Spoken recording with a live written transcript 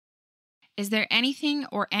Is there anything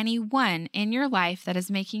or anyone in your life that is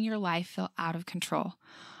making your life feel out of control?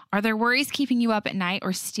 Are there worries keeping you up at night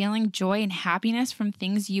or stealing joy and happiness from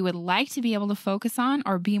things you would like to be able to focus on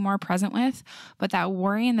or be more present with, but that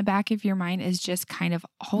worry in the back of your mind is just kind of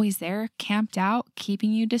always there, camped out,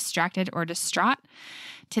 keeping you distracted or distraught?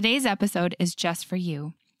 Today's episode is just for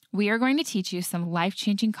you. We are going to teach you some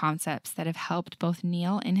life-changing concepts that have helped both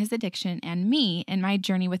Neil in his addiction and me in my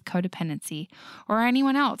journey with codependency, or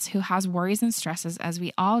anyone else who has worries and stresses, as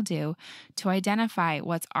we all do, to identify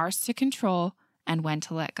what's ours to control and when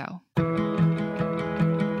to let go. All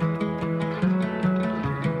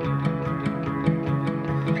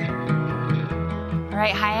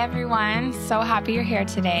right. Hi, everyone. So happy you're here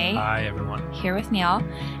today. Hi, everyone. Here with Neil.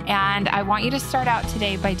 And I want you to start out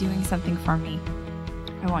today by doing something for me.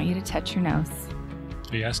 I want you to touch your nose.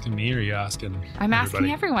 Are you asking me or are you asking I'm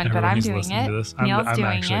asking everyone, but I'm doing it. Neil's I'm actually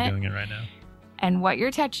doing it. doing it right now. And what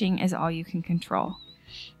you're touching is all you can control.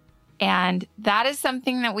 And that is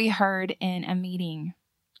something that we heard in a meeting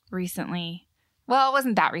recently. Well, it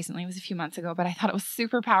wasn't that recently. It was a few months ago, but I thought it was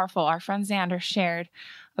super powerful. Our friend Xander shared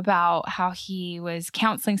about how he was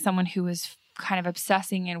counseling someone who was kind of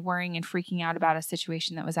obsessing and worrying and freaking out about a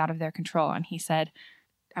situation that was out of their control. And he said,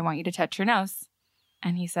 I want you to touch your nose.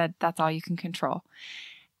 And he said, that's all you can control.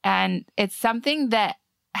 And it's something that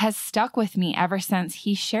has stuck with me ever since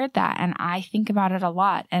he shared that. And I think about it a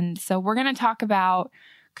lot. And so we're going to talk about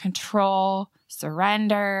control,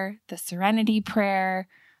 surrender, the serenity prayer,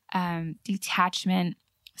 detachment,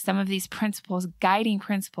 some of these principles, guiding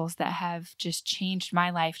principles that have just changed my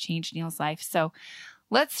life, changed Neil's life. So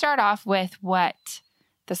let's start off with what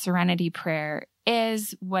the serenity prayer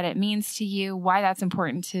is, what it means to you, why that's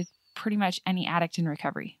important to pretty much any addict in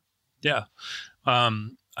recovery. Yeah.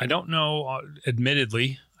 I don't know,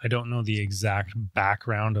 admittedly, I don't know the exact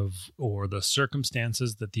background of or the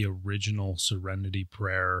circumstances that the original serenity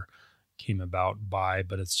prayer came about by,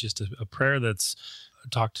 but it's just a prayer that's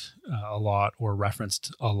talked a lot or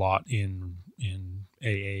referenced a lot in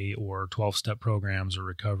AA or 12-step programs or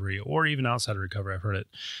recovery, or even outside of recovery. I've heard it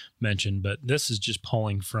mentioned, but this is just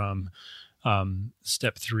pulling from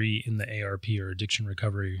step 3 in the ARP or Addiction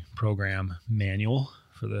Recovery Program manual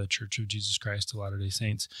for the Church of Jesus Christ of Latter-day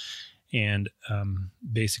Saints. And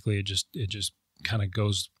basically it just kind of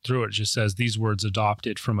goes through it. It just says these words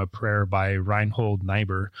adopted from a prayer by Reinhold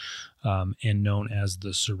Niebuhr and known as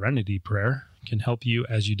the Serenity Prayer can help you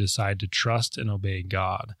as you decide to trust and obey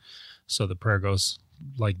God. So the prayer goes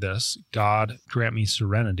like this: God, grant me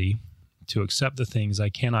serenity to accept the things I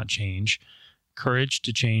cannot change, courage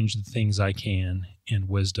to change the things I can, and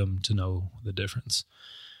wisdom to know the difference.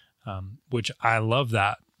 Which I love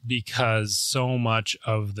that, because so many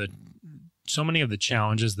of the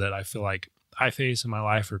challenges that I feel like I face in my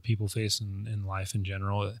life or people face in life in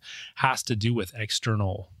general, it has to do with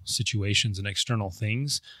external situations and external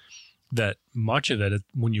things, that much of it,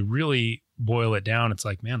 when you really boil it down, it's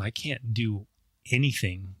like, man, I can't do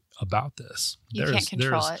anything about this. Can't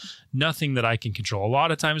control it. Nothing that I can control. A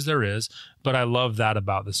lot of times there is, but I love that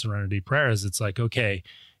about the serenity prayer is it's like, okay,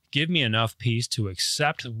 give me enough peace to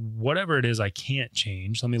accept whatever it is I can't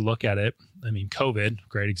change. Let me look at it. I mean, COVID,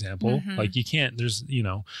 great example. Mm-hmm. Like you can't, there's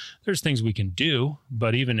things we can do,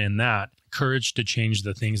 but even in that, courage to change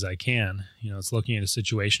the things I can. It's looking at a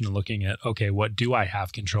situation and looking at, okay, what do I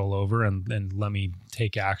have control over? And let me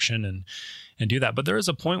take action and do that. But there is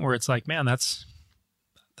a point where it's like, man, that's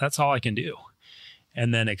all I can do.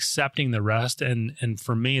 And then accepting the rest. And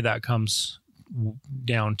for me, that comes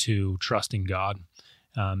down to trusting God.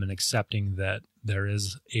 And accepting that there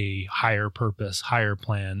is a higher purpose, higher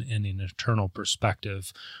plan, and an eternal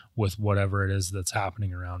perspective with whatever it is that's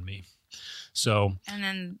happening around me. So, and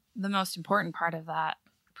then the most important part of that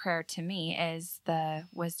prayer to me is the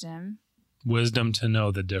wisdom to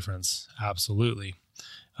know the difference. Absolutely.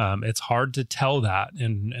 It's hard to tell that.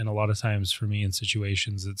 And a lot of times for me in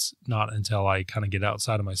situations, it's not until I kind of get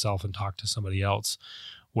outside of myself and talk to somebody else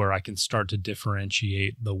where I can start to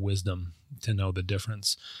differentiate the wisdom to know the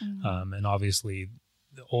difference. Mm-hmm. And obviously,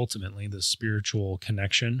 ultimately, the spiritual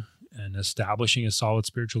connection and establishing a solid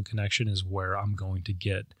spiritual connection is where I'm going to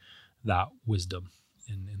get that wisdom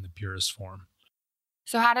in the purest form.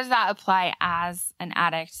 So how does that apply as an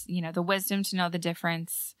addict? The wisdom to know the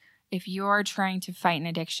difference. If you're trying to fight an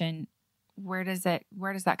addiction, where does that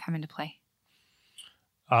come into play?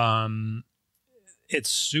 It's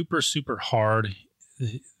super, super hard.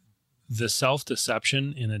 The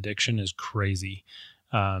self-deception in addiction is crazy.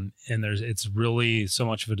 And it's really, so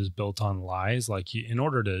much of it is built on lies. Like in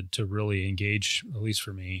order to really engage, at least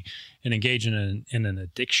for me, and engage in an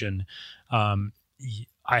addiction,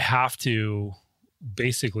 I have to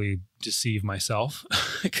basically deceive myself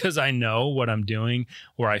because I know what I'm doing,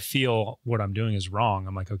 or I feel what I'm doing is wrong.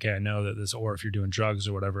 I'm like, okay, I know that this, or if you're doing drugs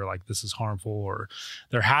or whatever, like this is harmful, or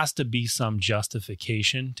there has to be some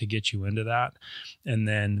justification to get you into that. And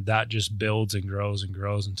then that just builds and grows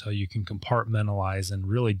until you can compartmentalize and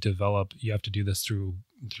really develop. You have to do this through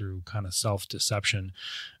kind of self-deception.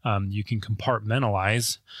 You can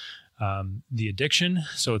compartmentalize the addiction,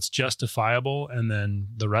 so it's justifiable, and then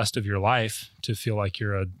the rest of your life to feel like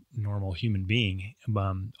you're a normal human being.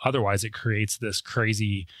 Otherwise, it creates this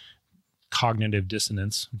crazy cognitive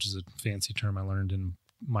dissonance, which is a fancy term I learned in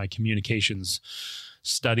my communications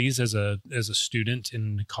studies as a student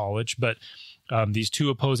in college. But these two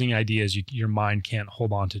opposing ideas, your mind can't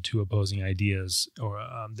hold on to two opposing ideas, or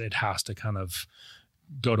it has to kind of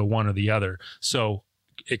go to one or the other. So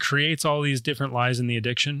it creates all these different lies in the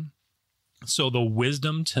addiction. So the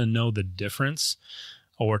wisdom to know the difference,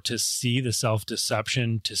 or to see the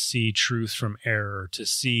self-deception, to see truth from error, to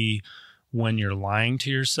see when you're lying to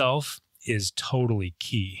yourself is totally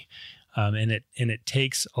key. And it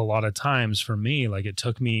takes a lot of times for me, like it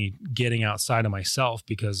took me getting outside of myself,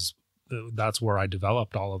 because that's where I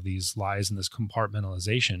developed all of these lies, and this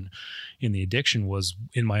compartmentalization in the addiction was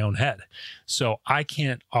in my own head. So I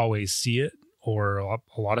can't always see it, or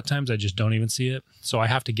a lot of times I just don't even see it. So I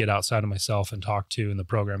have to get outside of myself and talk to. In the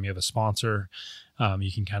program, you have a sponsor.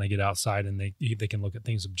 You can kind of get outside, and they can look at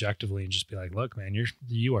things objectively and just be like, look, man,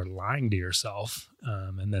 you are lying to yourself,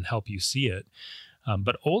 and then help you see it.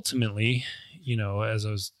 But ultimately, as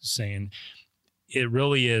I was saying, it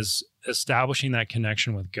really is establishing that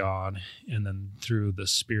connection with God, and then through the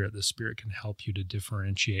Spirit can help you to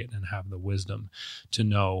differentiate and have the wisdom to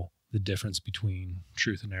know the difference between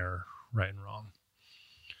truth and error, right and wrong.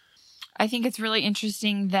 I think it's really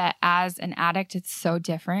interesting that as an addict, it's so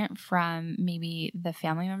different from maybe the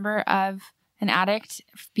family member of an addict,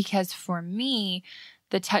 because for me,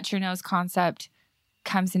 the touch your nose concept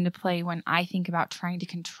comes into play when I think about trying to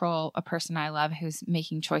control a person I love who's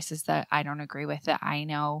making choices that I don't agree with, that I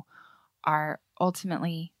know are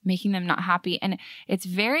ultimately making them not happy. And it's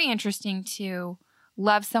very interesting to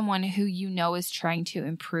love someone who you know is trying to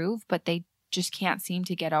improve, but they just can't seem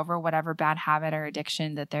to get over whatever bad habit or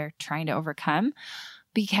addiction that they're trying to overcome,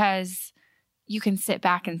 because you can sit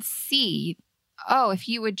back and see, oh, if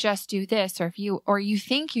you would just do this, or you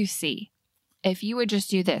think you see, if you would just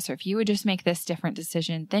do this, or if you would just make this different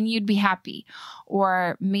decision, then you'd be happy.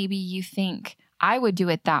 Or maybe you think, I would do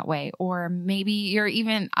it that way. Or maybe you're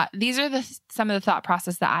even, these are some of the thought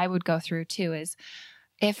process that I would go through too, is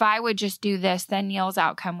if I would just do this, then Neil's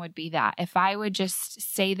outcome would be that. If I would just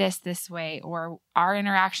say this way, or our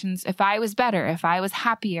interactions, if I was better, if I was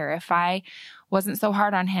happier, if I wasn't so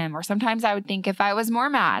hard on him, or sometimes I would think if I was more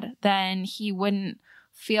mad, then he wouldn't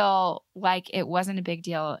feel like it wasn't a big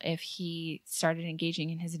deal if he started engaging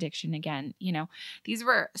in his addiction again. These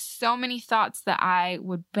were so many thoughts that I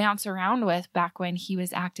would bounce around with back when he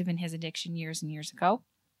was active in his addiction years and years ago.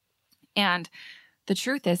 And the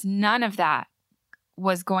truth is, none of that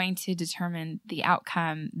was going to determine the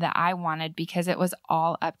outcome that I wanted, because it was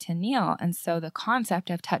all up to Neil. And so the concept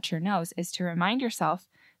of touch your nose is to remind yourself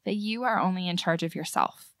that you are only in charge of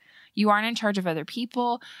yourself. You aren't in charge of other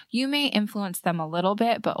people. You may influence them a little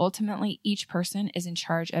bit, but ultimately each person is in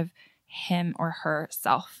charge of him or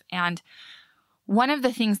herself. And one of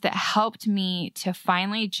the things that helped me to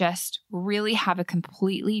finally just really have a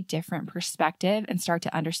completely different perspective and start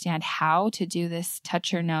to understand how to do this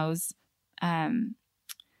touch your nose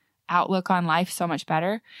outlook on life so much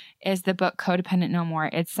better is the book Codependent No More.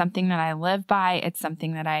 It's something that I live by. It's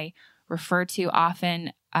something that I refer to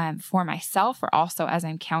often for myself, or also as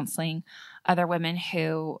I'm counseling other women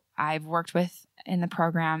who I've worked with in the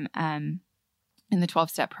program, in the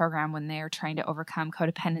 12-step program, when they're trying to overcome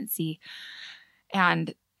codependency.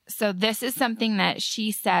 And so this is something that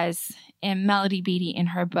she says in Melody Beattie in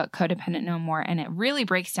her book Codependent No More, and it really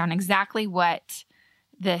breaks down exactly what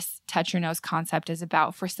this touch your nose concept is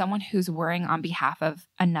about for someone who's worrying on behalf of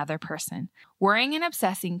another person. Worrying and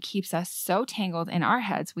obsessing keeps us so tangled in our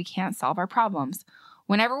heads we can't solve our problems.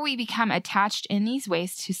 Whenever we become attached in these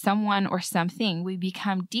ways to someone or something, we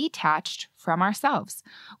become detached from ourselves.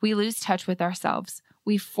 We lose touch with ourselves.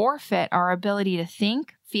 We forfeit our ability to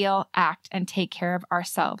think, feel, act, and take care of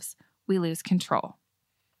ourselves. We lose control.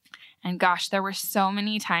 And gosh, there were so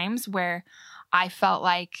many times where I felt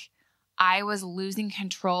like I was losing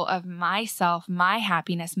control of myself, my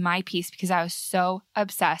happiness, my peace, because I was so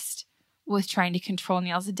obsessed with trying to control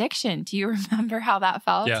Neil's addiction. Do you remember how that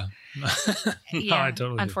felt? Yeah. No, Yeah, I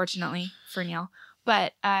totally unfortunately do. for Neil.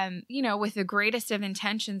 But, with the greatest of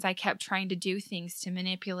intentions, I kept trying to do things to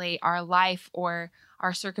manipulate our life or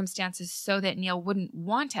our circumstances so that Neil wouldn't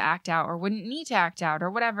want to act out or wouldn't need to act out or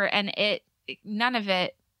whatever. And none of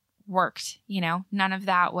it worked, none of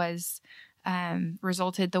that was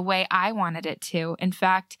resulted the way I wanted it to. In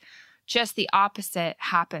fact, just the opposite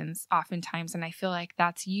happens oftentimes. And I feel like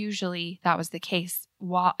that was the case.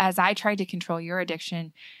 While as I tried to control your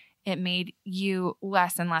addiction, it made you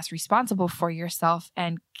less and less responsible for yourself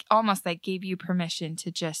and almost like gave you permission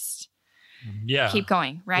to just keep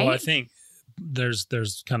going, right? Well, I think there's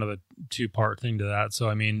kind of a two-part thing to that. So,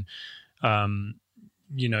 I mean,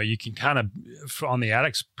 you can kind of, on the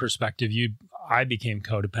addict's perspective, I became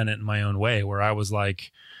codependent in my own way where I was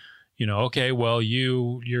like, okay, well,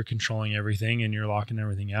 you're controlling everything and you're locking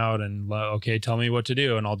everything out and okay, tell me what to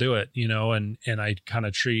do and I'll do it, and I kind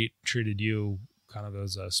of treated you kind of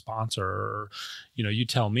as a sponsor or, you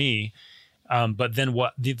tell me. But then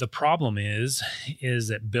what the problem is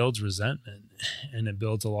it builds resentment and it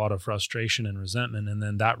builds a lot of frustration and resentment. And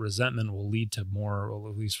then that resentment will lead to more,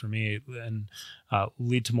 well, at least for me, and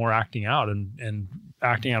lead to more acting out and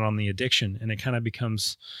acting out on the addiction. And it kind of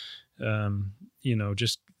becomes,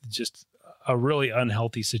 just a really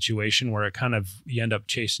unhealthy situation where it kind of, you end up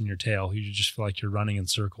chasing your tail. You just feel like you're running in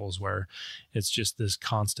circles where it's just this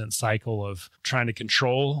constant cycle of trying to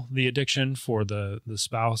control the addiction for the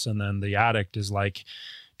spouse. And then the addict is like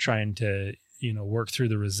trying to, work through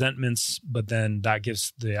the resentments, but then that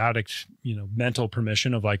gives the addict, mental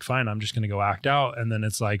permission of like, fine, I'm just going to go act out. And then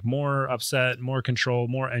it's like more upset, more control,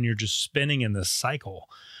 and you're just spinning in this cycle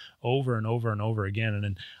over and over and over again. And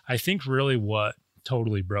then I think really what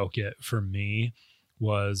totally broke it for me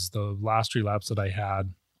was the last relapse that I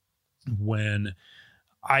had when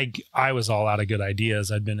I was all out of good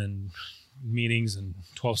ideas. I'd been in meetings and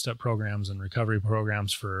 12-step programs and recovery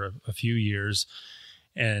programs for a few years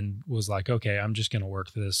and was like, okay, I'm just going to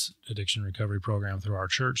work this addiction recovery program through our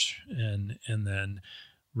church. And then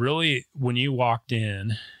really when you walked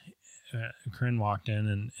in, Corinne walked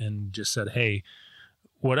in and just said, hey,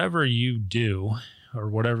 whatever you do or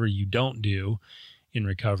whatever you don't do in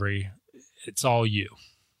recovery, it's all you.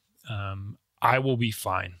 I will be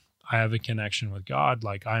fine. I have a connection with God.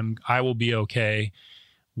 Like I will be okay.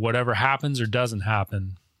 Whatever happens or doesn't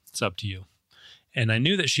happen, it's up to you. And I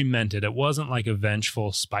knew that she meant it. It wasn't like a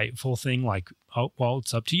vengeful, spiteful thing like, oh, well,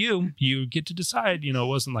 it's up to you. You get to decide. It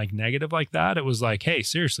wasn't like negative like that. It was like, hey,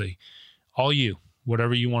 seriously, all you,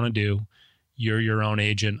 whatever you want to do, you're your own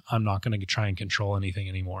agent. I'm not going to try and control anything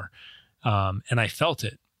anymore. And I felt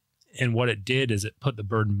it. And what it did is it put the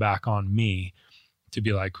burden back on me to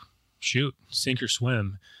be like, shoot, sink or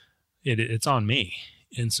swim. It's on me.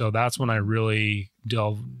 And so that's when I really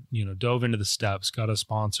dove into the steps, got a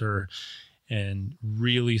sponsor, and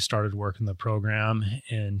really started working the program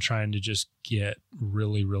and trying to just get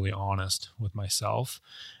really, really honest with myself.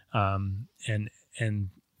 And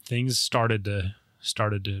things started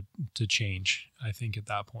to change, I think, at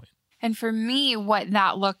that point. And for me, what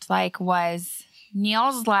that looked like was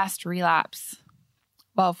Neil's last relapse.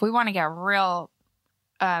 Well, if we want to get real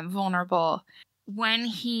vulnerable, when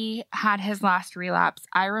he had his last relapse,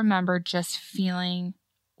 I remember just feeling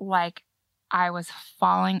like I was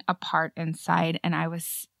falling apart inside. And I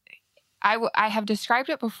have described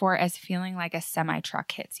it before as feeling like a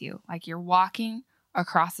semi-truck hits you. Like you're walking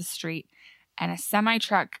across the street and a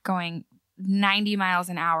semi-truck going 90 miles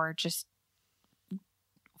an hour just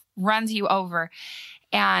runs you over.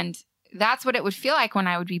 And that's what it would feel like when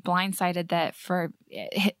I would be blindsided that for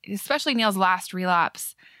especially Neil's last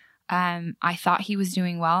relapse, I thought he was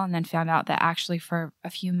doing well and then found out that actually for a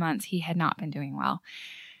few months he had not been doing well.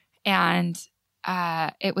 And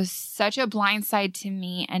it was such a blindside to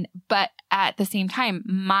me. But at the same time,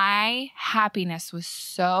 my happiness was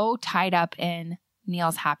so tied up in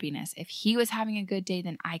Neil's happiness. If he was having a good day,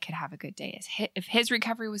 then I could have a good day. If his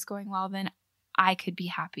recovery was going well, then I could be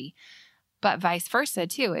happy. But vice versa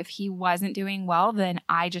too. If he wasn't doing well, then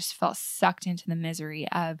I just felt sucked into the misery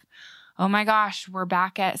of, oh my gosh, we're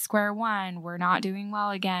back at square one. We're not doing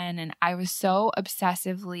well again. And I was so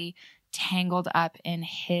obsessively tangled up in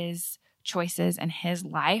his choices and his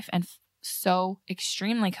life and so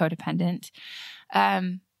extremely codependent.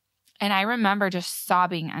 And I remember just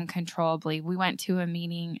sobbing uncontrollably. We went to a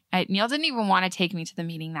meeting. Neil didn't even want to take me to the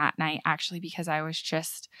meeting that night, actually, because I was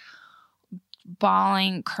just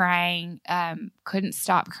bawling, crying, couldn't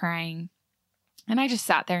stop crying. And I just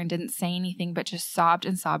sat there and didn't say anything, but just sobbed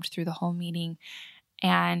and sobbed through the whole meeting.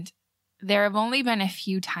 And there have only been a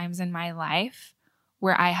few times in my life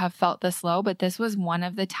where I have felt this low, but this was one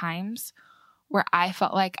of the times where I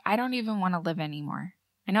felt like I don't even want to live anymore.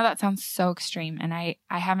 I know that sounds so extreme, and I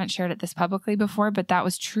haven't shared it this publicly before, but that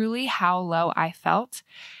was truly how low I felt.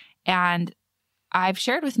 And I've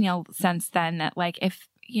shared with Neil since then that, like, if,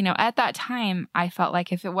 at that time, I felt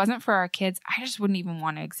like if it wasn't for our kids, I just wouldn't even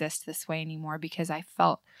want to exist this way anymore, because I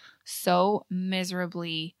felt so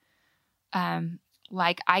miserably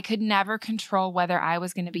like I could never control whether I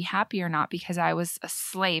was going to be happy or not, because I was a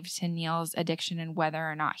slave to Neil's addiction and whether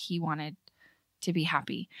or not he wanted to be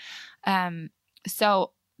happy.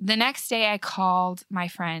 So the next day I called my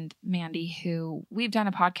friend Mandy, who we've done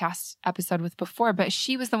a podcast episode with before, but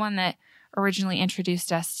she was the one that originally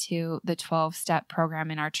introduced us to the 12-step program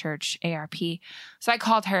in our church, ARP. So I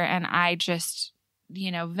called her and I just,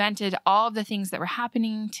 vented all of the things that were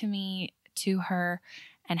happening to me to her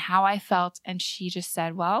and how I felt. And she just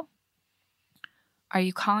said, well, are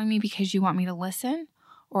you calling me because you want me to listen,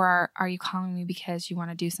 or are you calling me because you want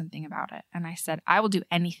to do something about it? And I said, I will do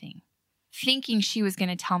anything, thinking she was going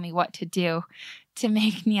to tell me what to do to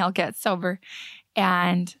make Neil get sober.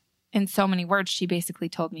 And in so many words, she basically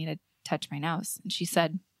told me to touch my nose. And she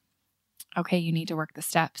said, okay, you need to work the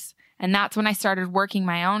steps. And that's when I started working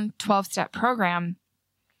my own 12-step program.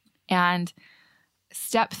 And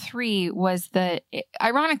step 3 was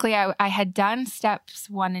ironically, I had done steps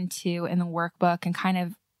 1 and 2 in the workbook and kind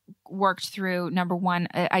of worked through number 1,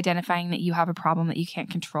 identifying that you have a problem that you can't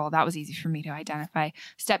control. That was easy for me to identify.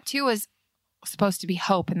 Step 2 was supposed to be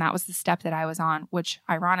hope. And that was the step that I was on, which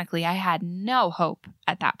ironically, I had no hope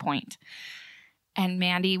at that point. And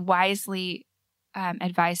Mandy wisely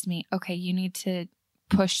advised me, okay, you need to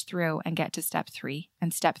push through and get to step 3.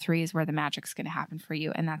 And step 3 is where the magic's going to happen for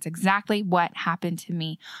you. And that's exactly what happened to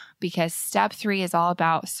me, because step 3 is all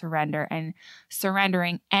about surrender and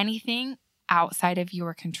surrendering anything outside of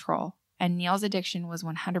your control. And Neil's addiction was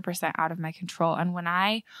 100% out of my control. And when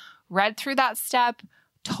I read through that step,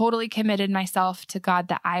 totally committed myself to God,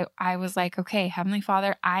 that I was like, okay, Heavenly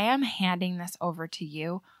Father, I am handing this over to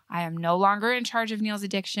you. I am no longer in charge of Neil's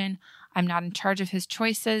addiction. I'm not in charge of his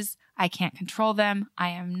choices. I can't control them. I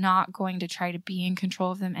am not going to try to be in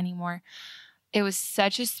control of them anymore. It was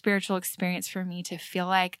such a spiritual experience for me to feel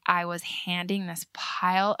like I was handing this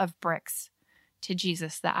pile of bricks to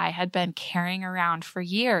Jesus that I had been carrying around for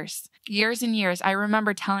years and years. I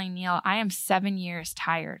remember telling Neil, I am 7 years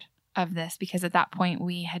tired of this, because at that point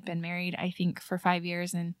we had been married, I think, for 5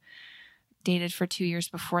 years and dated for 2 years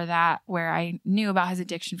before that, where I knew about his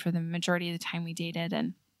addiction for the majority of the time we dated.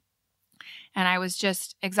 And I was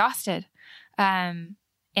just exhausted. And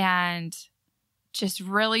just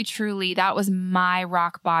really, truly, that was my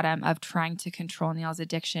rock bottom of trying to control Neil's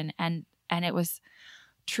addiction. And it was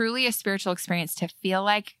truly a spiritual experience to feel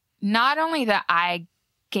like not only that I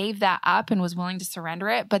gave that up and was willing to surrender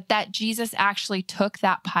it, but that Jesus actually took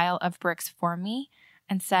that pile of bricks for me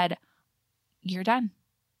and said, you're done.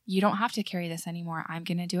 You don't have to carry this anymore. I'm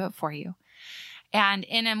going to do it for you. And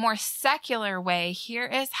in a more secular way, here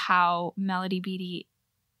is how Melody Beattie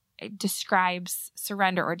describes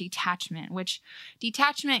surrender or detachment, which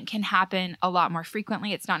detachment can happen a lot more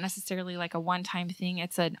frequently. It's not necessarily like a one-time thing.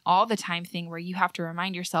 It's an all-the-time thing where you have to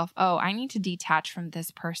remind yourself, oh, I need to detach from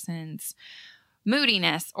this person's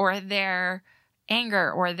moodiness or their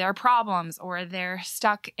anger or their problems, or they're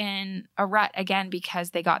stuck in a rut again because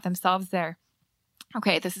they got themselves there.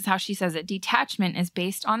 Okay, this is how she says it. Detachment is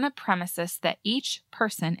based on the premises that each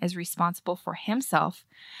person is responsible for himself,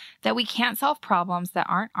 that we can't solve problems that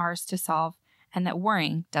aren't ours to solve, and that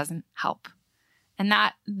worrying doesn't help. And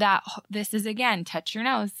this is, again, touch your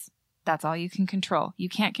nose. That's all you can control. You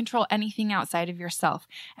can't control anything outside of yourself.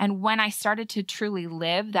 And when I started to truly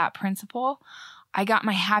live that principle, I got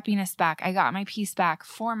my happiness back. I got my peace back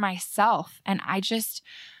for myself. And I just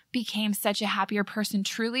became such a happier person,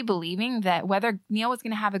 truly believing that whether Neil was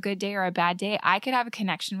going to have a good day or a bad day, I could have a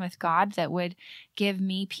connection with God that would give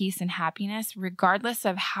me peace and happiness, regardless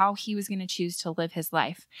of how he was going to choose to live his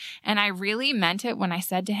life. And I really meant it when I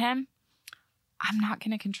said to him, I'm not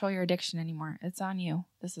going to control your addiction anymore. It's on you.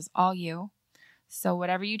 This is all you. So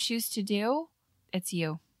whatever you choose to do, it's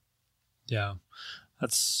you. Yeah.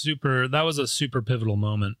 That was a super pivotal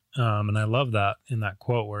moment. And I love that in that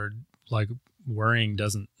quote where, like, worrying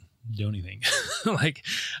doesn't do anything. Like,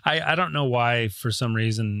 I don't know why, for some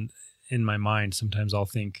reason in my mind, sometimes I'll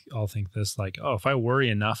think this, like, oh, if I worry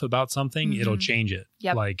enough about something, it'll change it.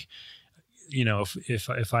 Yep. Like, you know,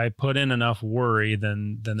 if I put in enough worry,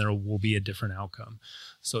 then there will be a different outcome.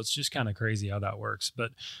 So it's just kind of crazy how that works.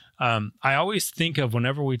 But I always think of,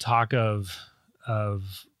 whenever we talk of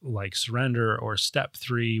like surrender or step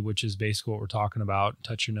 3, which is basically what we're talking about,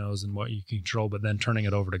 touch your nose and what you can control, but then turning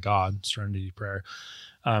it over to God, serenity prayer.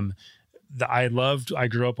 I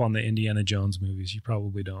grew up on the Indiana Jones movies. You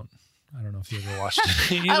probably don't. I don't know if you ever watched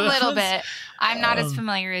it. A little bit. I'm not as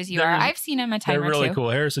familiar as you are. I've seen them a time or two. They're really cool.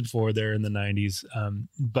 Harrison Ford there in the 90s.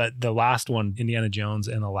 But the last one, Indiana Jones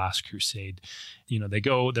and the Last Crusade,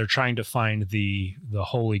 they're trying to find the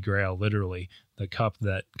Holy Grail, literally the cup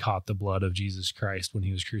that caught the blood of Jesus Christ when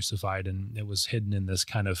he was crucified. And it was hidden in this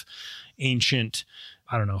kind of ancient,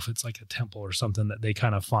 I don't know if it's like a temple or something that they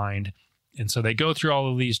kind of find. And so they go through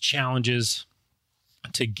all of these challenges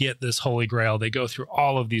to get this Holy Grail. They go through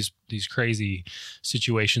all of these crazy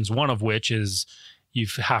situations, one of which is you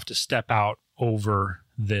have to step out over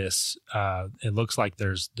this. It looks like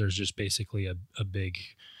there's just basically a big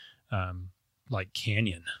like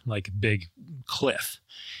canyon, like big cliff.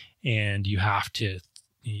 And you have to,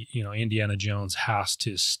 Indiana Jones has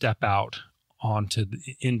to step out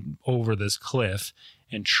over this cliff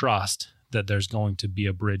and trust that there's going to be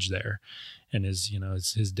a bridge there. And his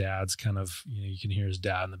dad's kind of, you can hear his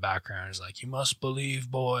dad in the background. He's like, "You must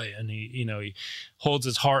believe, boy." And he holds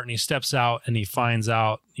his heart and he steps out and he finds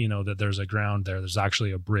out, that there's a ground there. There's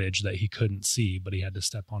actually a bridge that he couldn't see, but he had to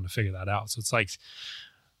step on to figure that out. So it's like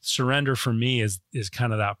surrender for me is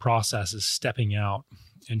kind of that process, is stepping out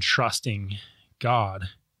and trusting God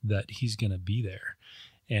that he's going to be there.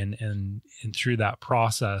 And through that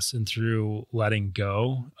process and through letting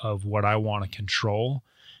go of what I want to control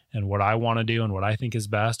and what I want to do and what I think is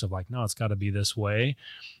best, of like, no, it's got to be this way,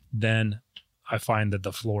 then I find that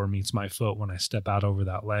the floor meets my foot when I step out over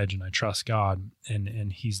that ledge and I trust God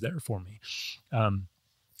and he's there for me. And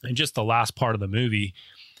just the last part of the movie,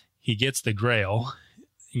 he gets the Grail,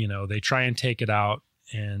 they try and take it out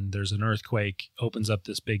and there's an earthquake, opens up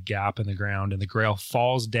this big gap in the ground and the Grail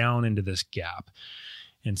falls down into this gap.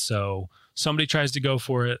 And so somebody tries to go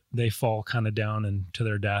for it. They fall kind of down into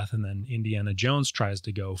their death. And then Indiana Jones tries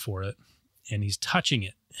to go for it and he's touching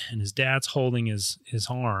it. And his dad's holding his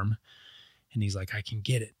arm and he's like, "I can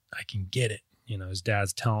get it. I can get it." His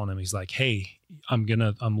dad's telling him, he's like, "Hey, I'm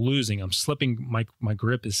losing. I'm slipping. My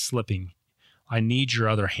grip is slipping. I need your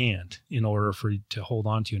other hand in order for you to hold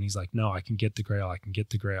on to." And he's like, "No, I can get the Grail. I can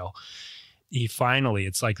get the Grail."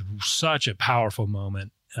 It's like such a powerful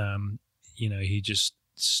moment. He just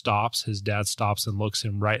stops. His dad stops and looks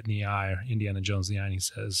him right in the eye, Indiana Jones in the eye,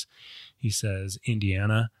 and he says,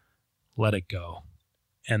 "Indiana, let it go."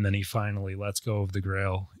 And then he finally lets go of the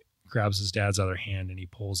Grail, grabs his dad's other hand, and he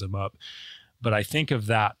pulls him up. But I think of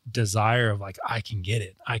that desire of like, I can get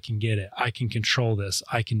it. I can get it. I can control this.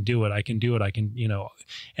 I can do it. I can do it. I can,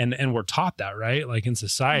 and we're taught that, right? Like in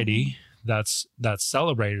society, that's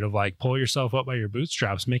celebrated, of like, pull yourself up by your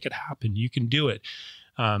bootstraps, make it happen. You can do it.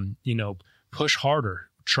 Push harder,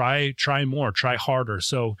 try more, try harder.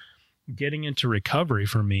 So getting into recovery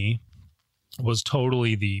for me was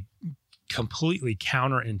totally the completely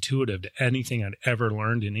counterintuitive to anything I'd ever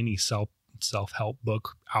learned in any self-help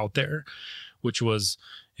book out there, which was,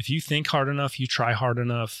 if you think hard enough, you try hard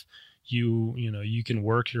enough, you can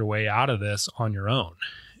work your way out of this on your own.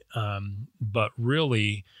 But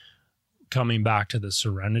really coming back to the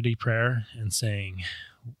serenity prayer and saying,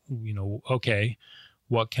 okay,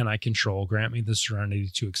 what can I control? Grant me the serenity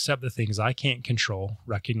to accept the things I can't control,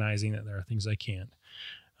 recognizing that there are things I can't.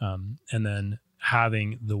 And then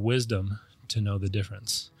having the wisdom to know the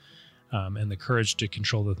difference, and the courage to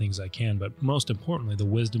control the things I can, but most importantly, the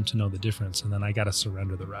wisdom to know the difference. And then I got to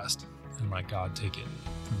surrender the rest and let God take it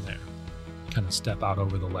from there, kind of step out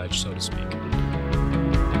over the ledge, so to speak.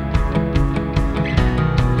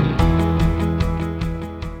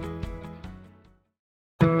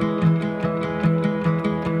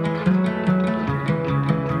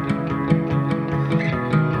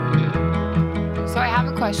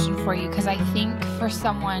 Question for you, because I think for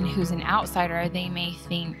someone who's an outsider, they may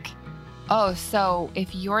think, oh, so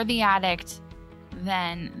if you're the addict,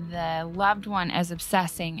 then the loved one is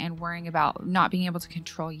obsessing and worrying about not being able to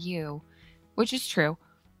control you, which is true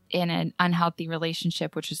in an unhealthy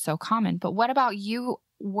relationship, which is so common. But what about you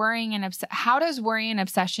worrying and how does worry and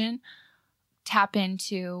obsession tap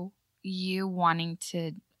into you wanting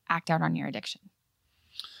to act out on your addiction?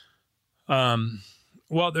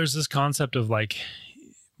 Well, there's this concept of like,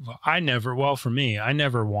 I never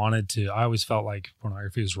wanted to. I always felt like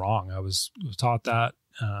pornography was wrong. I was taught that,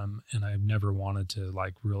 and I never wanted to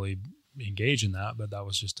like really engage in that, but that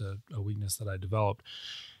was just a weakness that I developed.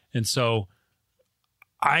 And so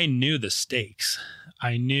I knew the stakes.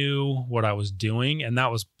 I knew what I was doing, and that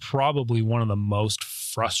was probably one of the most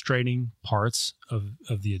frustrating parts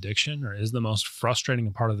of the addiction, or is the most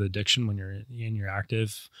frustrating part of the addiction when you're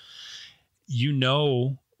active.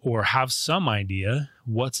 Or have some idea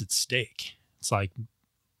what's at stake. It's like,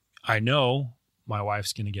 I know my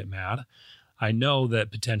wife's going to get mad. I know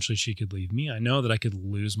that potentially she could leave me. I know that I could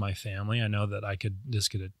lose my family. I know that this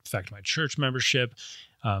could affect my church membership.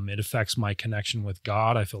 It affects my connection with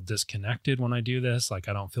God. I feel disconnected when I do this. Like,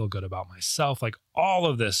 I don't feel good about myself, like all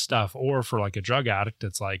of this stuff. Or for like a drug addict,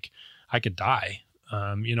 it's like, I could die,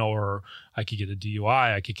 or I could get a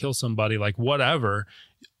DUI. I could kill somebody, like whatever.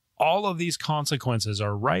 All of these consequences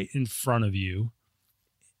are right in front of you.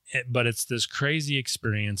 But it's this crazy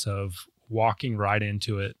experience of walking right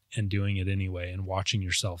into it and doing it anyway and watching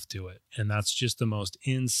yourself do it. And that's just the most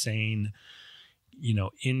insane,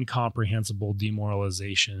 incomprehensible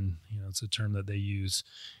demoralization. It's a term that they use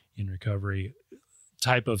in recovery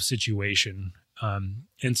type of situation.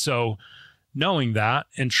 And so knowing that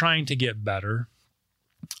and trying to get better,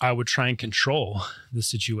 I would try and control the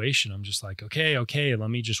situation. I'm just like, okay, let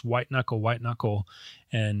me just white knuckle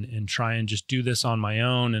and try and just do this on my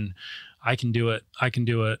own. And I can do it. I can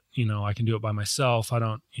do it by myself. I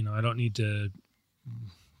don't need to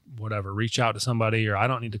reach out to somebody, or I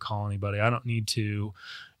don't need to call anybody. I don't need to,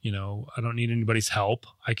 I don't need anybody's help.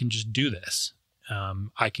 I can just do this.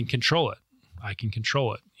 I can control it.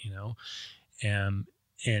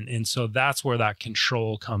 And so that's where that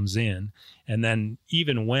control comes in. And then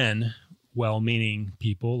even when well-meaning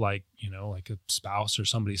people like a spouse or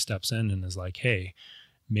somebody steps in and is like, hey,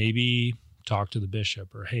 maybe talk to the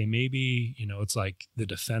bishop, or, hey, maybe, it's like the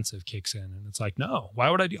defensive kicks in and it's like, no, why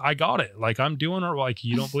would I got it. Like, I'm doing it. Like,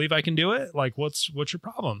 you don't believe I can do it? Like, what's your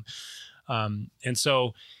problem? And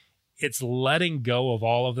so it's letting go of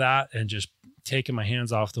all of that and just taking my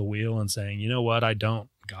hands off the wheel and saying, you know what? I don't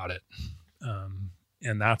got it.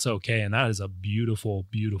 And that's okay. And that is a beautiful,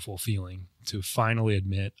 beautiful feeling to finally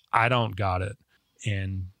admit I don't got it.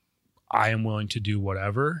 And I am willing to do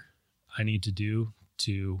whatever I need to do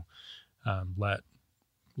to let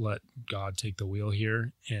God take the wheel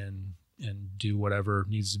here and do whatever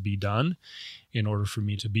needs to be done in order for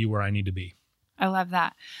me to be where I need to be. I love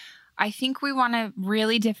that. I think we want to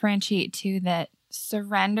really differentiate too that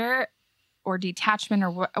surrender or detachment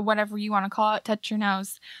or whatever you want to call it, touch your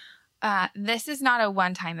nose. This is not a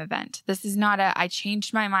one-time event. This is not I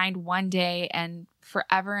changed my mind one day and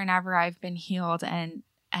forever and ever I've been healed and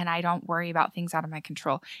I don't worry about things out of my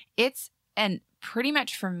control. It's pretty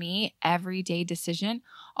much for me, everyday decision.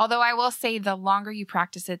 Although I will say the longer you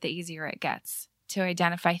practice it, the easier it gets to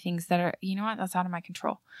identify things that are, that's out of my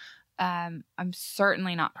control. I'm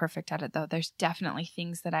certainly not perfect at it though. There's definitely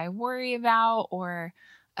things that I worry about or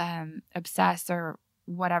obsess or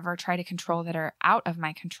whatever, try to control that are out of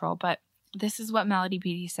my control. But this is what Melody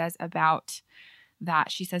Beattie says about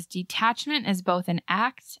that. She says, detachment is both an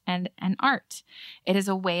act and an art. It is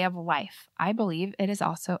a way of life. I believe it is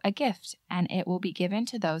also a gift, and it will be given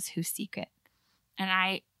to those who seek it. And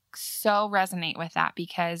I so resonate with that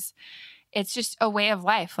because it's just a way of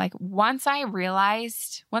life. Like once I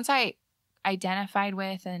identified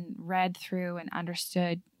with and read through and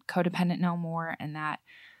understood Codependent No More and that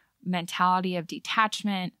mentality of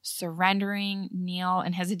detachment, surrendering Neil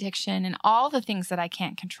and his addiction and all the things that I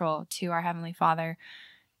can't control to our Heavenly Father,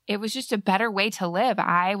 it was just a better way to live.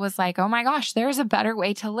 I was like, oh my gosh, there's a better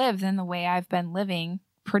way to live than the way I've been living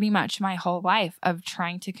pretty much my whole life of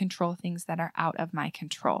trying to control things that are out of my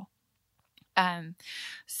control.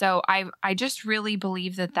 So I just really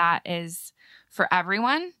believe that is for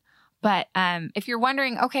everyone. But if you're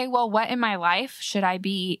wondering, okay, well, what in my life should I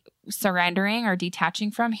be surrendering or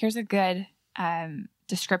detaching from? Here's a good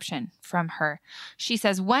description from her. She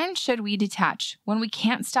says, when should we detach? When we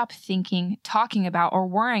can't stop thinking, talking about, or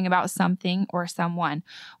worrying about something or someone.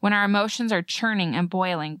 When our emotions are churning and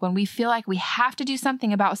boiling. When we feel like we have to do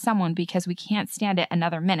something about someone because we can't stand it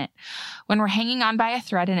another minute. When we're hanging on by a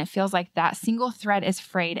thread and it feels like that single thread is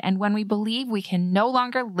frayed. And when we believe we can no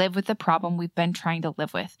longer live with the problem we've been trying to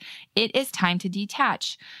live with. It is time to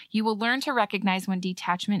detach. You will learn to recognize when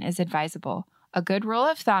detachment is advisable. A good rule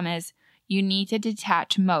of thumb is you need to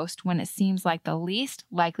detach most when it seems like the least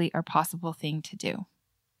likely or possible thing to do.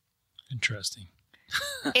 Interesting.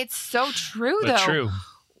 It's so true, but though. True.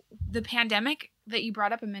 The pandemic that you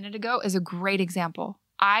brought up a minute ago is a great example.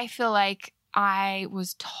 I feel like I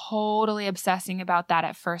was totally obsessing about that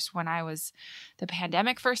at first when the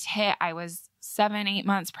pandemic first hit. I was 7-8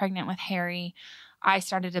 months pregnant with Harry. I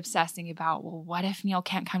started obsessing about, well, what if Neil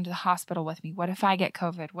can't come to the hospital with me? What if I get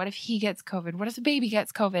COVID? What if he gets COVID? What if the baby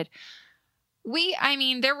gets COVID?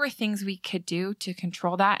 There were things we could do to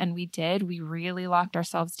control that, and we did. We really locked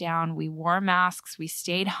ourselves down. We wore masks. We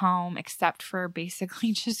stayed home, except for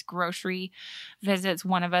basically just grocery visits.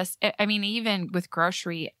 One of us, even with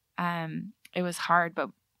grocery, it was hard,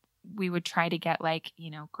 but we would try to get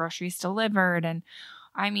groceries delivered. And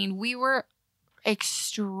we were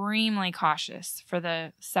extremely cautious for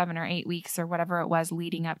the 7 or 8 weeks or whatever it was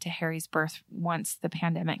leading up to Harry's birth once the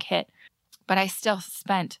pandemic hit. But I still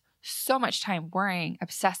spent so much time worrying,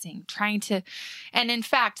 obsessing, trying to, and in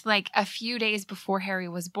fact, like a few days before Harry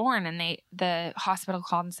was born and the hospital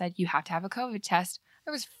called and said, you have to have a COVID test.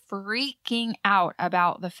 I was freaking out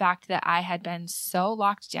about the fact that I had been so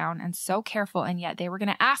locked down and so careful. And yet they were going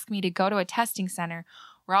to ask me to go to a testing center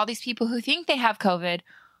where all these people who think they have COVID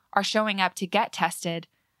are showing up to get tested.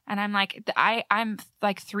 And I'm like, I'm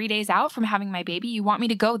like 3 days out from having my baby. You want me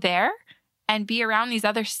to go there and be around these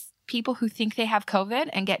other people who think they have COVID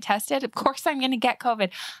and get tested? Of course I'm going to get COVID.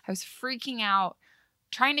 I was freaking out,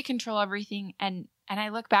 trying to control everything. And I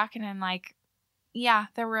look back and I'm like, yeah,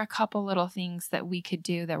 there were a couple little things that we could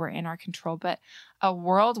do that were in our control, but a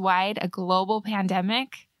global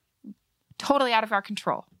pandemic, totally out of our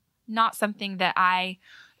control. Not something that I,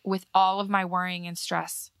 with all of my worrying and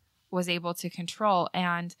stress, was able to control.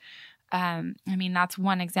 And I mean, that's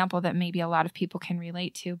one example that maybe a lot of people can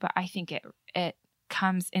relate to, but I think it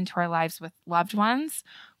comes into our lives with loved ones,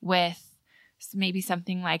 with maybe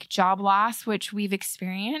something like job loss, which we've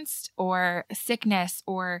experienced, or sickness,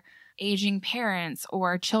 or aging parents,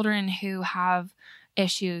 or children who have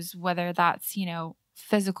issues, whether that's,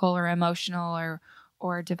 physical or emotional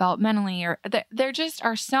or developmentally, or there just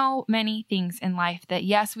are so many things in life that,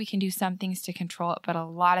 yes, we can do some things to control it, but a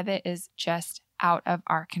lot of it is just out of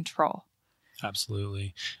our control.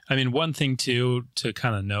 Absolutely. I mean, one thing too, to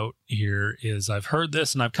kind of note here is I've heard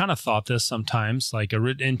this and I've kind of thought this sometimes, like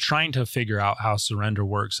in trying to figure out how surrender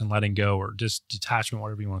works and letting go, or just detachment,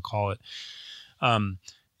 whatever you want to call it.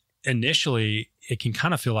 Initially, it can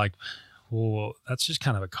kind of feel like, well, that's just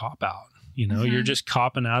kind of a cop out. You're just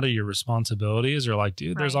copping out of your responsibilities, or like,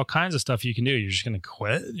 dude, there's all kinds of stuff you can do. You're just going to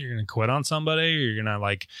quit. You're going to quit on somebody. You're going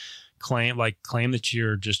to claim that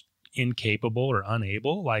you're just incapable or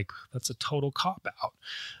unable. Like, that's a total cop out.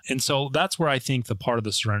 And so that's where I think the part of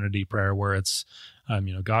the serenity prayer where it's,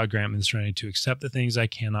 God grant me the serenity to accept the things I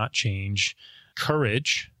cannot change,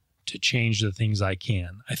 courage to change the things I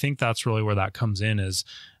can. I think that's really where that comes in is,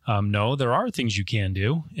 no, there are things you can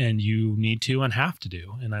do and you need to and have to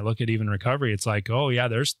do. And I look at even recovery, it's like, oh yeah,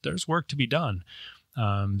 there's work to be done.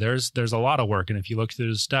 There's a lot of work. And if you look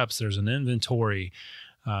through the steps, there's an inventory.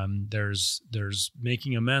 There's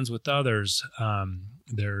making amends with others.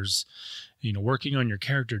 There's, working on your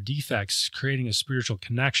character defects, creating a spiritual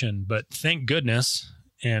connection. But thank goodness,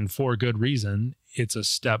 and for good reason, it's a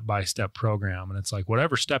step-by-step program. And it's like,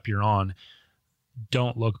 whatever step you're on,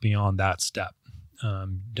 don't look beyond that step.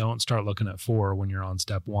 Don't start looking at 4 when you're on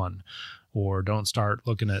step 1, or don't start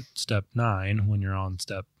looking at step 9 when you're on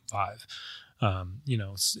step 5.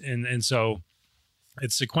 And so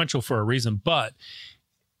it's sequential for a reason, but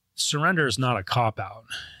surrender is not a cop out.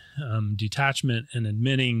 Detachment and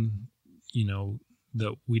admitting,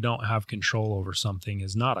 that we don't have control over something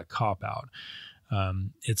is not a cop out.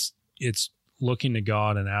 It's looking to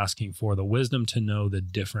God and asking for the wisdom to know the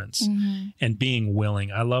difference, and being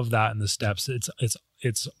willing. I love that in the steps.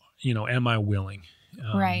 It's am I willing?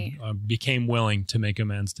 Right. Became willing to make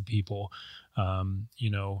amends to people.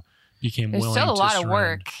 Became There's willing. Still a to lot surrender. of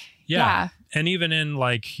work. Yeah. And even in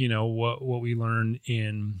what we learn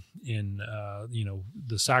in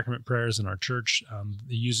the sacrament prayers in our church,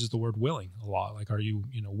 it uses the word willing a lot. Like, are you,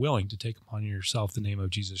 willing to take upon yourself the name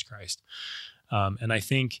of Jesus Christ? And I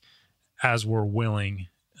think as we're willing,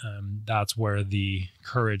 that's where the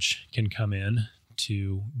courage can come in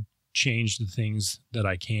to change the things that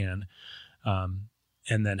I can.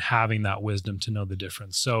 And then having that wisdom to know the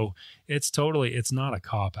difference. So it's not a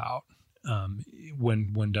cop out.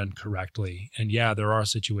 When done correctly. And yeah, there are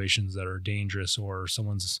situations that are dangerous, or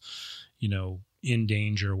someone's, in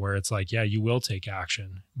danger, where it's like, yeah, you will take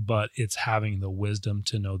action, but it's having the wisdom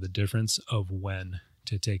to know the difference of when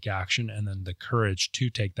to take action, and then the courage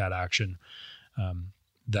to take that action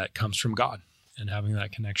that comes from God, and having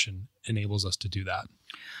that connection enables us to do that.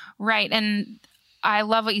 Right. And I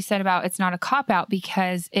love what you said about it's not a cop out,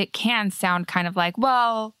 because it can sound kind of like,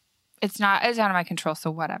 well, it's out of my control, so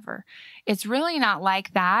whatever. It's really not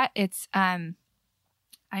like that. It's,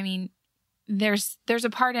 there's a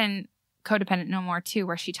part in Codependent No More too,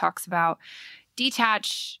 where she talks about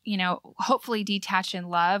detach, hopefully detach in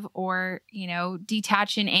love, or,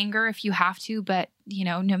 detach in anger if you have to, but,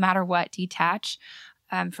 no matter what, detach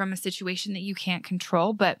from a situation that you can't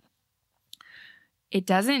control. But it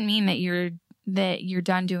doesn't mean that you're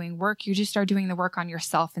done doing work. You just are doing the work on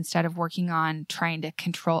yourself instead of working on trying to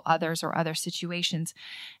control others or other situations.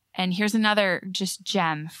 And here's another just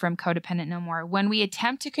gem from Codependent No More. When we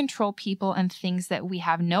attempt to control people and things that we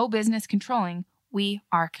have no business controlling, We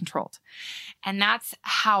are controlled. And that's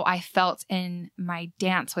how I felt in my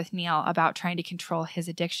dance with Neil about trying to control his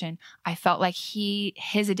addiction. I felt like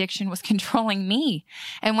his addiction was controlling me.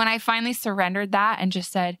 And when I finally surrendered that and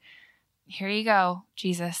just said, here you go,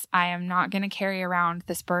 Jesus, I am not going to carry around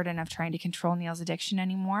this burden of trying to control Neil's addiction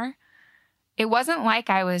anymore. It wasn't like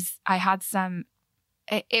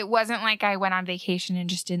it wasn't like I went on vacation and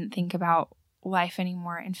just didn't think about life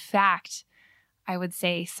anymore. In fact, I would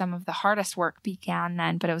say some of the hardest work began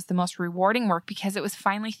then, but it was the most rewarding work because it was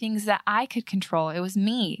finally things that I could control. It was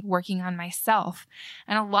me working on myself.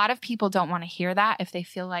 And a lot of people don't want to hear that if they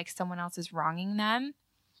feel like someone else is wronging them.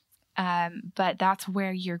 But that's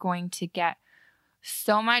where you're going to get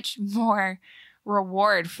so much more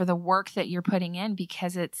reward for the work that you're putting in,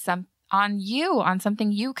 because it's on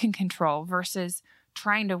something you can control versus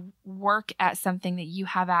trying to work at something that you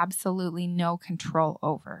have absolutely no control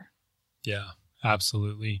over. Yeah.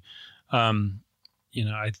 Absolutely.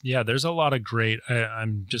 There's a lot of great,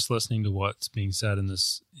 I'm just listening to what's being said in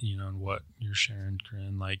this, and what you're sharing,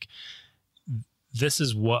 Corinne. Like, this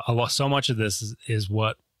is so much of this is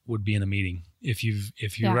what would be in a meeting. If you've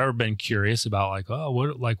ever been curious about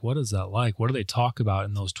what is that like? What do they talk about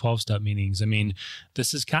in those 12-step meetings? I mean,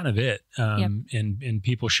 this is kind of it. And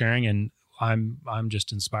people sharing, and I'm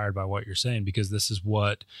just inspired by what you're saying, because this is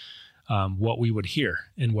what we would hear,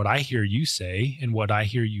 and what I hear you say, and what I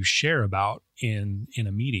hear you share about in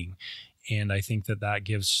a meeting. And I think that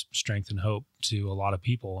gives strength and hope to a lot of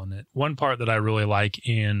people. And one part that I really like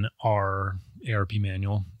in our ARP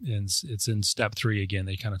manual, and it's in step 3 again,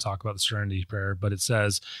 they kind of talk about the serenity prayer, but it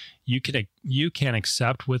says, you can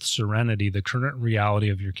accept with serenity the current reality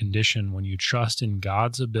of your condition when you trust in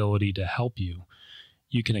God's ability to help you.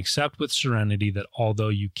 You can accept with serenity that although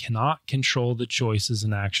you cannot control the choices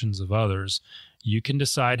and actions of others, you can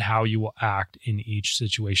decide how you will act in each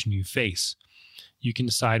situation you face. You can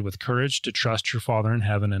decide with courage to trust your Father in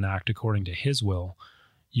heaven and act according to His will.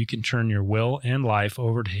 You can turn your will and life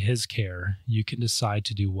over to His care. You can decide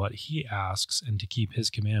to do what He asks and to keep His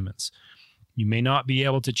commandments. You may not be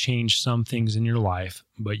able to change some things in your life,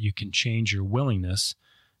 but you can change your willingness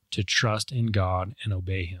to trust in God and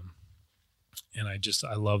obey Him. And I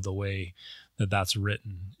love the way that that's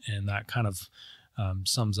written, and that kind of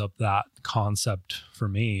sums up that concept for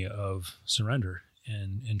me of surrender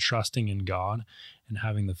and trusting in God and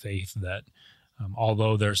having the faith that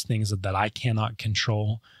although there's things that I cannot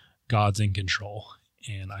control, God's in control,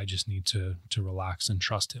 and I just need to relax and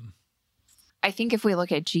trust Him. I think if we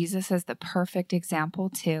look at Jesus as the perfect example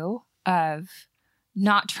too of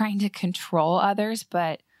not trying to control others,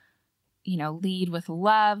 but lead with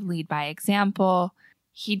love, lead by example.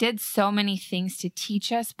 He did so many things to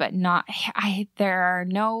teach us, but there are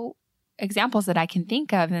no examples that I can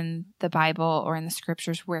think of in the Bible or in the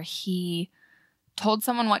scriptures where he told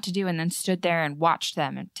someone what to do and then stood there and watched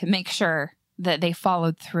them to make sure that they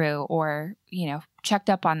followed through, or,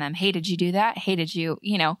 checked up on them. Hey, did you do that? Hey, did you,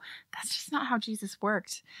 that's just not how Jesus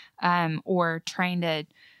worked. Or trying to,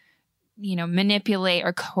 manipulate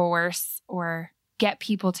or coerce or get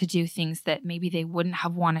people to do things that maybe they wouldn't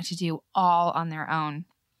have wanted to do all on their own.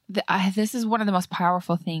 This is one of the most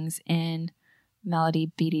powerful things in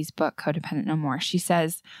Melody Beattie's book, Codependent No More. She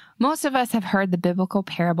says, most of us have heard the biblical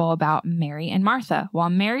parable about Mary and Martha.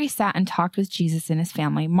 While Mary sat and talked with Jesus and his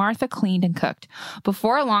family, Martha cleaned and cooked.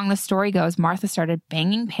 Before long, the story goes, Martha started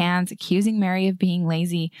banging pans, accusing Mary of being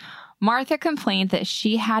lazy. Martha complained that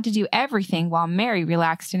she had to do everything while Mary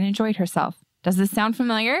relaxed and enjoyed herself. Does this sound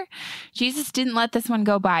familiar? Jesus didn't let this one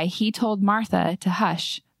go by. He told Martha to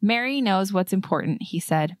hush. Mary knows what's important, he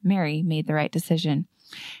said. Mary made the right decision.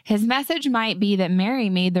 His message might be that Mary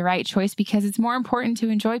made the right choice because it's more important to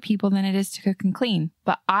enjoy people than it is to cook and clean.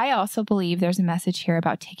 But I also believe there's a message here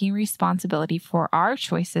about taking responsibility for our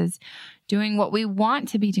choices, doing what we want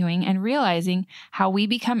to be doing, and realizing how we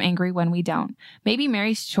become angry when we don't. Maybe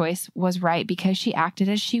Mary's choice was right because she acted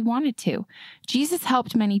as she wanted to. Jesus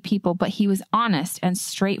helped many people, but he was honest and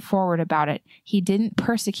straightforward about it. He didn't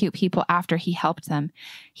persecute people after he helped them.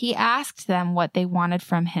 He asked them what they wanted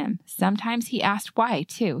from him. Sometimes he asked why,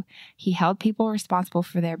 too. He held people responsible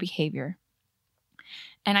for their behavior.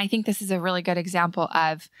 And I think this is a really good example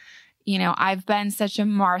of, I've been such a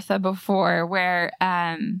Martha before where,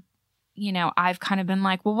 I've kind of been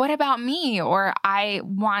like, well, what about me? Or I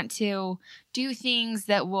want to do things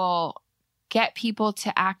that will get people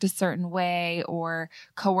to act a certain way or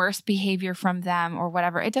coerce behavior from them or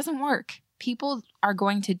whatever. It doesn't work. People are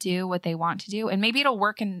going to do what they want to do, and maybe it'll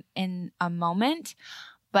work in a moment,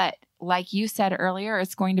 but like you said earlier,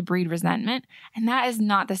 it's going to breed resentment. And that is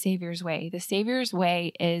not the Savior's way. The Savior's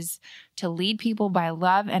way is to lead people by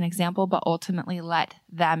love and example, but ultimately let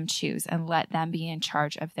them choose and let them be in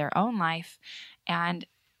charge of their own life. And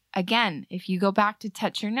again, if you go back to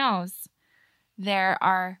touch your nose, there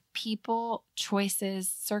are people, choices,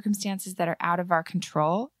 circumstances that are out of our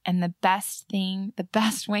control. And the best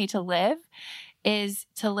way to live is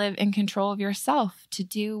to live in control of yourself, to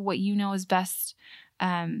do what you know is best,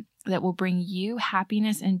 that will bring you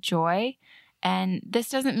happiness and joy. And this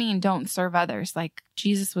doesn't mean don't serve others. Like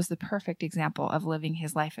Jesus was the perfect example of living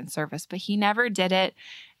his life in service, but he never did it.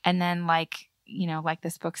 And then like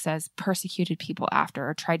this book says, persecuted people after,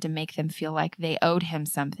 or tried to make them feel like they owed him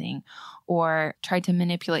something, or tried to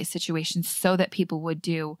manipulate situations so that people would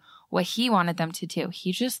do what he wanted them to do.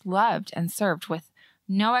 He just loved and served with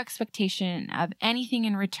no expectation of anything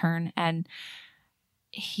in return. And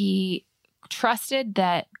he trusted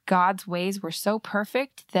that God's ways were so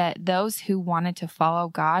perfect that those who wanted to follow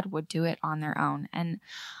God would do it on their own. And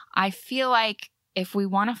I feel like if we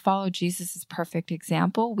want to follow Jesus' perfect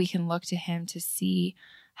example, we can look to him to see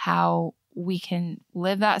how we can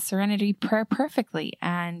live that serenity prayer perfectly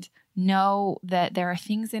and know that there are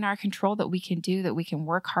things in our control that we can do, that we can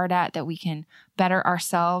work hard at, that we can better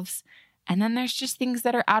ourselves. And then there's just things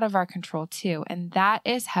that are out of our control too. And that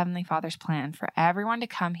is Heavenly Father's plan for everyone to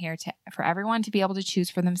come here, for everyone to be able to choose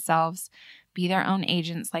for themselves, be their own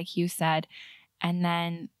agents, like you said, and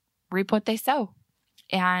then reap what they sow.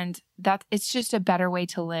 And it's just a better way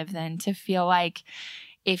to live than to feel like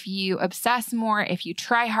if you obsess more, if you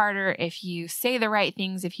try harder, if you say the right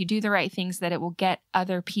things, if you do the right things, that it will get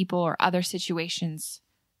other people or other situations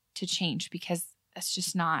to change, because that's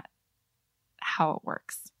just not how it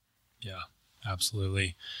works. Yeah,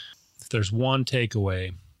 absolutely. If there's one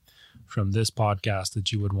takeaway from this podcast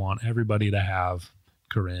that you would want everybody to have,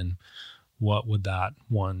 Corinne, what would that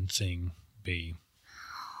one thing be?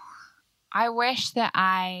 I wish that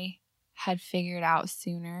I had figured out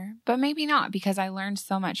sooner, but maybe not, because I learned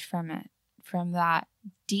so much from it, from that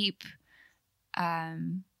deep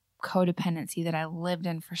codependency that I lived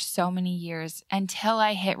in for so many years until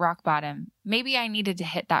I hit rock bottom. Maybe I needed to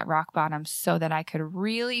hit that rock bottom so that I could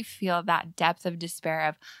really feel that depth of despair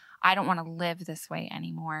of, I don't want to live this way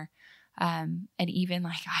anymore. And even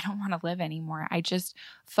like, I don't want to live anymore. I just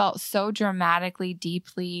felt so dramatically,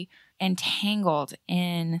 deeply entangled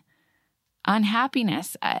in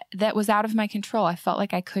unhappiness that was out of my control. I felt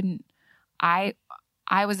like I couldn't, I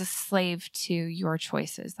was a slave to your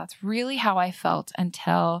choices. That's really how I felt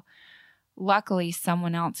until luckily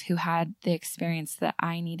someone else who had the experience that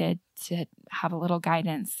I needed to have a little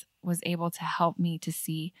guidance was able to help me to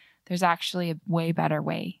see there's actually a way better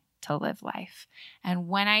way to live life. And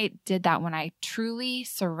when I did that, when I truly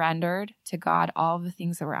surrendered to God all of the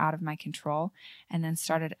things that were out of my control, and then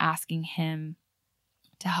started asking him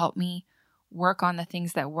to help me work on the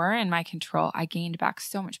things that were in my control, I gained back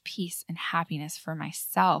so much peace and happiness for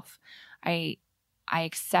myself. I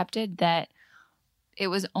accepted that it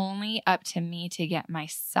was only up to me to get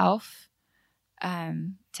myself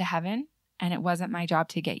to heaven, and it wasn't my job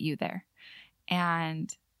to get you there.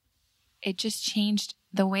 And it just changed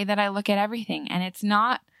the way that I look at everything. And it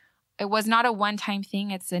was not a one-time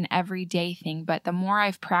thing. It's an everyday thing. But the more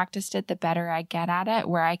I've practiced it, the better I get at it,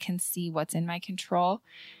 where I can see what's in my control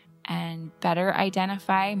and better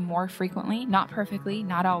identify more frequently, not perfectly,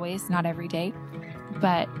 not always, not every day,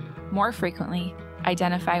 but more frequently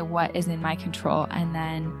identify what is in my control, and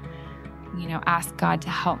then, ask God to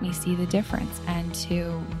help me see the difference and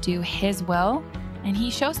to do his will. And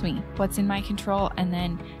he shows me what's in my control, and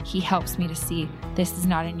then he helps me to see this is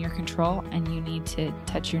not in your control, and you need to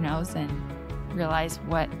touch your nose and realize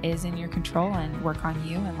what is in your control and work on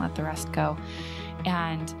you and let the rest go.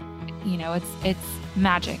 And it's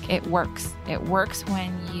magic. It works. It works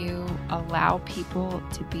when you allow people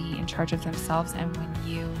to be in charge of themselves and when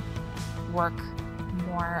you work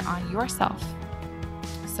more on yourself.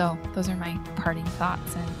 So those are my parting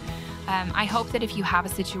thoughts. And I hope that if you have a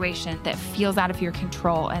situation that feels out of your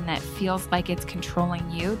control and that feels like it's controlling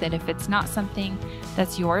you, that if it's not something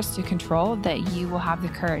that's yours to control, that you will have the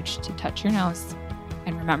courage to touch your nose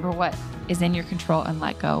and remember what is in your control and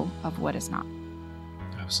let go of what is not.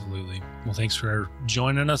 Absolutely. Well, thanks for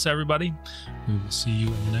joining us, everybody. We will see you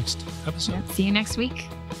in the next episode. Yeah, see you next week.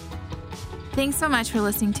 Thanks so much for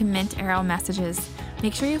listening to Mint Arrow Messages.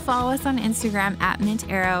 Make sure you follow us on Instagram at Mint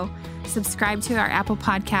Arrow. Subscribe to our Apple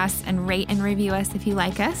Podcasts and rate and review us if you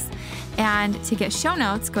like us. And to get show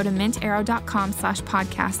notes, go to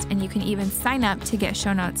mintarrow.com/podcast. And you can even sign up to get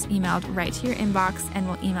show notes emailed right to your inbox, and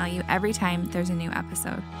we'll email you every time there's a new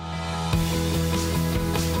episode.